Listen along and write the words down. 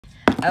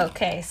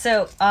Okay,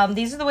 so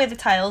these are the way the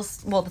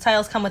tiles, well, the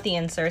tiles come with the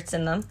inserts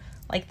in them,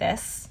 like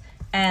this.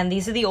 And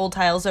these are the old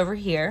tiles over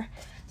here.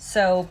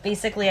 So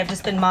basically I've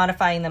just been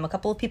modifying them. A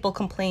couple of people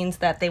complained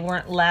that they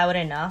weren't loud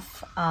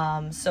enough,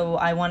 so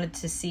I wanted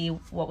to see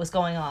what was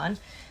going on.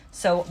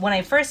 So when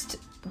I first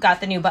got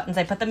the new buttons,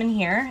 I put them in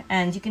here,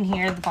 and you can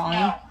hear the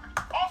volume. No.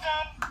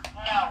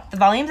 No. The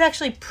volume's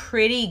actually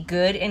pretty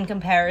good in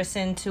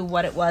comparison to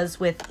what it was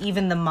with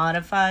even the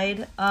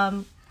modified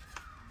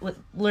with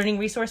learning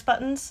resource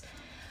buttons.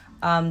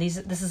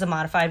 This is a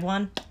modified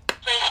one.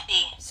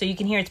 So you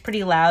can hear it's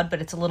pretty loud,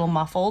 but it's a little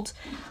muffled.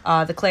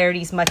 The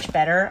clarity's much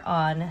better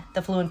on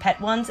the Fluent Pet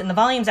ones, and the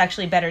volume's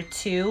actually better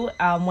too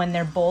when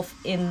they're both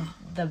in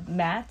the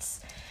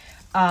mats.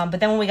 But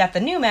then when we got the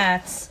new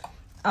mats,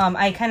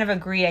 I kind of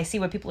agree. I see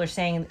what people are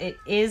saying. It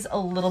is a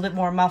little bit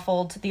more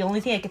muffled. The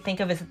only thing I could think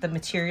of is that the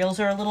materials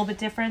are a little bit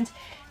different.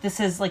 This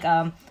is like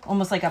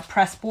almost like a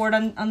press board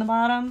on the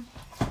bottom.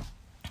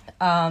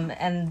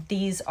 And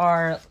these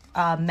are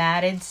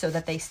matted so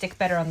that they stick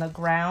better on the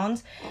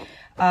ground.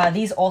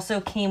 These also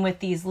came with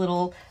these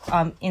little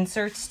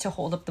inserts to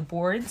hold up the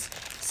boards.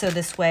 So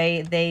this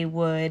way they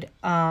would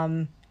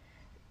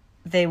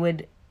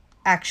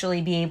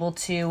actually be able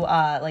to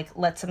like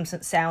let some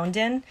sound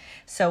in.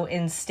 So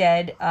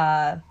instead,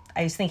 I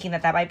was thinking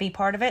that might be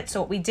part of it.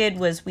 So what we did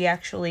was we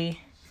actually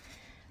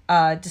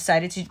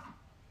decided to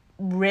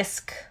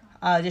risk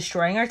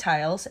destroying our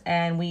tiles,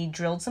 and we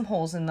drilled some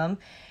holes in them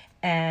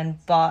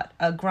and bought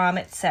a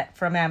grommet set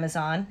from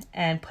Amazon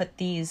and put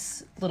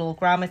these little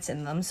grommets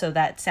in them so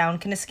that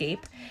sound can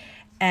escape,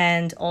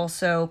 and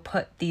also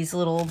put these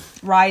little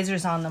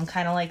risers on them,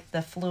 kind of like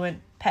the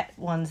Fluent Pet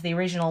ones, the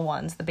original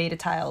ones, the beta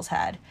tiles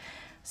had.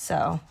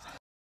 So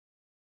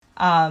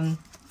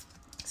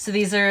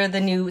these are the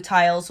new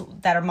tiles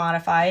that are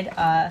modified.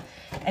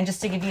 And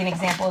just to give you an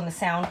example in the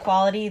sound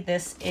quality,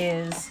 this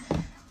is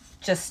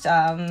just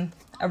a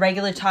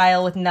regular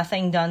tile with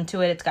nothing done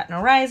to it. It's got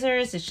no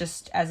risers. It's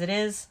just as it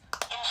is.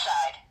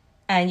 Inside.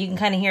 And you can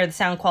kind of hear the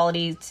sound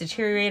quality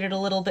deteriorated a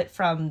little bit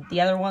from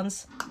the other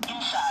ones.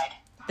 Inside.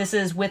 This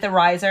is with a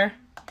riser.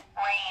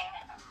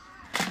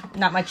 Rain.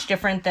 Not much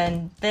different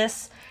than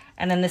this.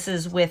 And then this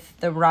is with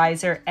the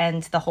riser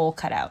and the hole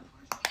cut out.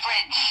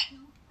 Fridge.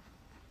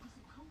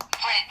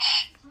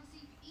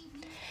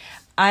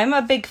 I'm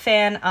a big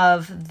fan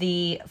of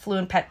the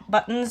Fluent Pet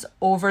buttons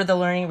over the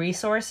learning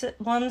resource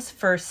ones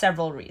for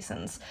several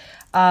reasons.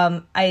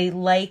 I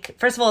like,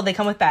 first of all, they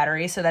come with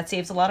batteries, so that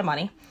saves a lot of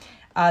money.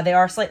 They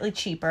are slightly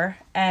cheaper,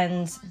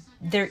 and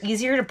they're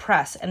easier to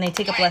press, and they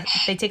take up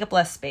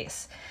less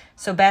space.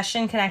 So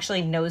Bastian can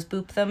actually nose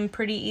boop them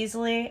pretty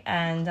easily,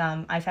 and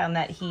I found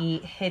that he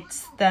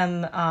hits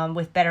them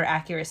with better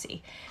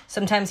accuracy.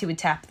 Sometimes he would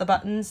tap the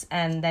buttons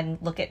and then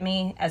look at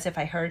me as if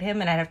I heard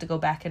him, and I'd have to go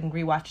back and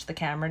rewatch the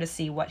camera to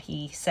see what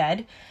he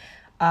said.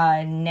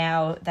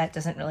 Now that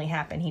doesn't really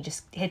happen. He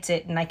just hits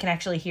it, and I can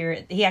actually hear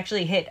it. He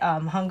actually hit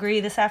hungry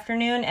this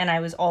afternoon, and I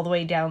was all the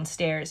way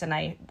downstairs, and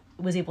I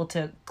was able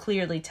to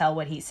clearly tell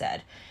what he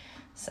said.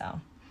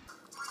 So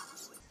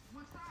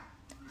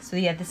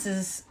yeah, this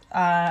is...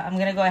 I'm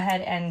going to go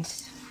ahead and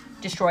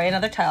destroy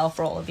another tile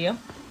for all of you.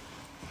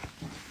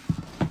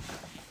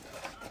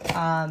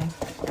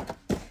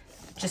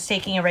 Just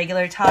taking a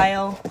regular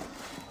tile.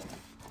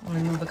 I'm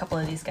going to move a couple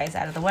of these guys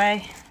out of the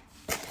way.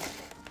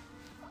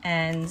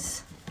 And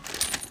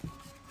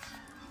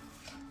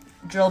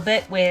drill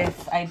bit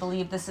with, I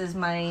believe this is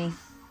my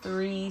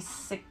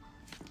 3/8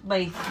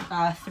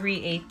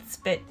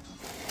 bit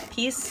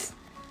piece.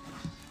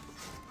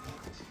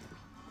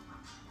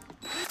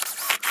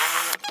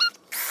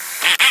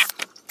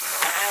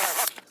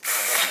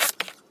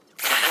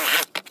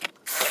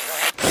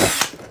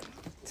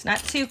 It's not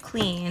too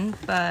clean,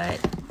 but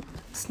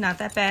it's not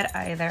that bad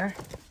either.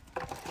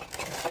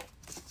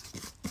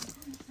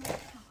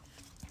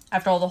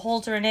 After all the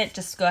holes are in it,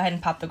 just go ahead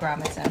and pop the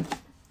grommets in.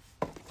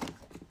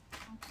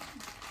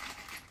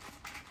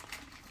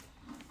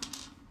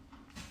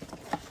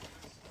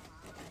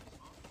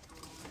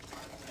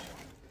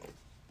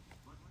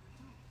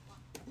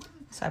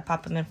 So I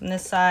pop them in from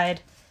this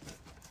side.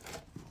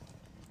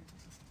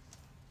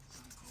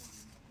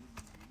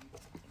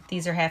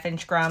 These are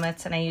 1/2-inch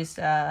grommets, and I used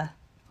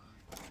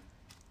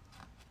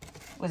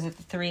was it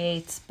the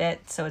 3/8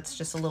 bit, so it's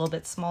just a little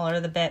bit smaller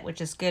the bit, which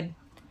is good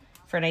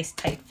for a nice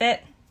tight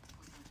fit.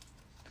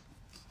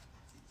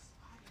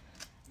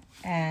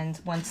 And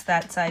once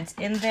that side's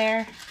in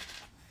there,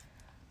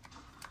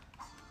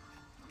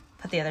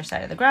 put the other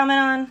side of the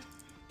grommet on.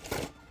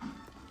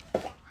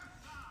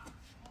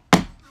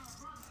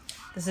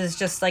 This is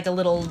just like a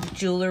little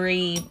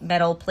jewelry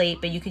metal plate,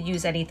 but you could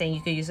use anything. You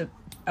could use a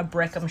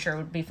brick, I'm sure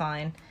would be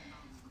fine.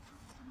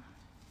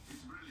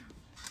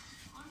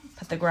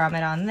 Put the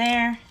grommet on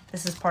there.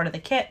 This is part of the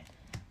kit.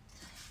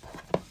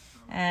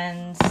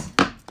 And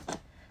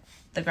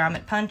the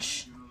grommet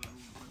punch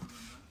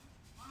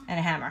and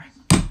a hammer.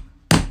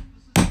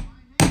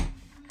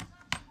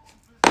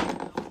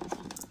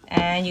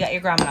 And you got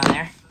your grommet on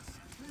there.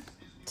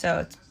 So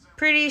it's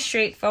pretty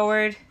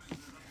straightforward.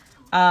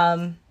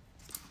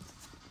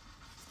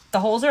 The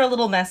holes are a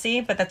little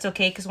messy, but that's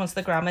okay because once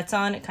the grommet's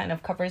on, it kind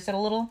of covers it a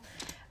little.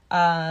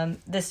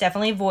 This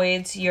definitely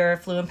voids your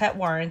Fluent Pet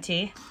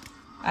warranty.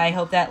 I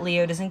hope that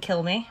Leo doesn't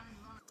kill me.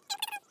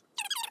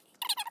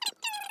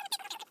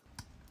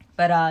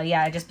 But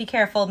yeah, just be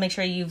careful. Make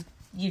sure you've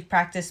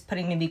practiced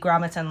putting maybe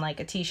grommets on like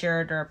a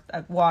t-shirt or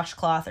a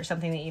washcloth or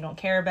something that you don't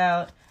care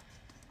about.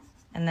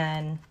 And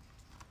then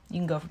you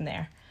can go from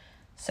there.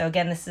 So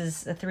again, this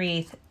is a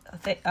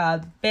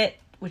 3/8 bit,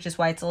 which is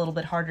why it's a little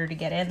bit harder to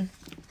get in.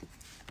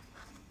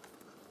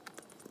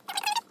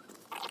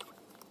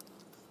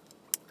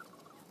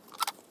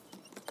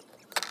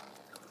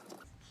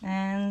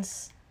 And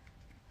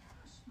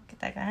get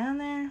that guy on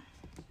there.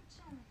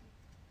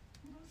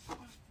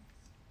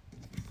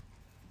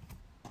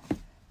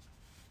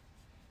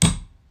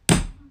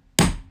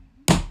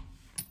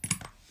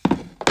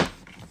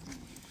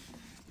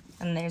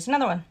 And there's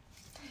another one.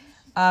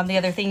 The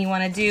other thing you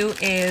want to do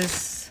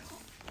is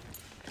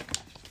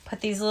put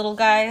these little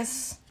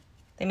guys.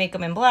 They make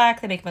them in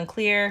black. They make them in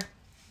clear.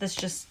 This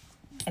just,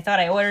 I thought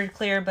I ordered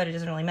clear, but it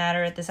doesn't really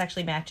matter. This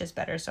actually matches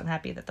better, so I'm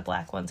happy that the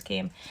black ones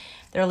came.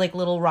 They're like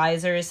little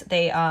risers.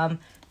 They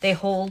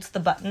hold the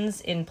buttons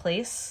in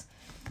place.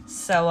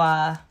 So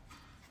I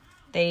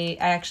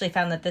actually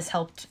found that this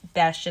helped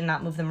Bastian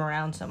not move them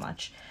around so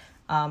much.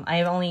 I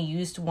have only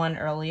used one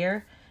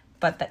earlier,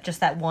 but just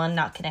that one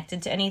not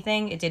connected to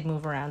anything, it did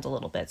move around a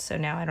little bit. So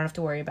now I don't have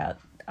to worry about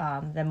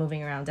them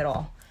moving around at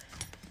all.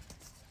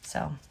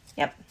 So,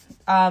 yep.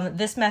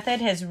 This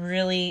method has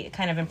really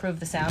kind of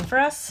improved the sound for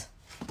us.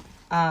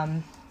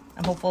 I'm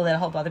hopeful that'll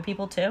help other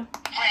people too.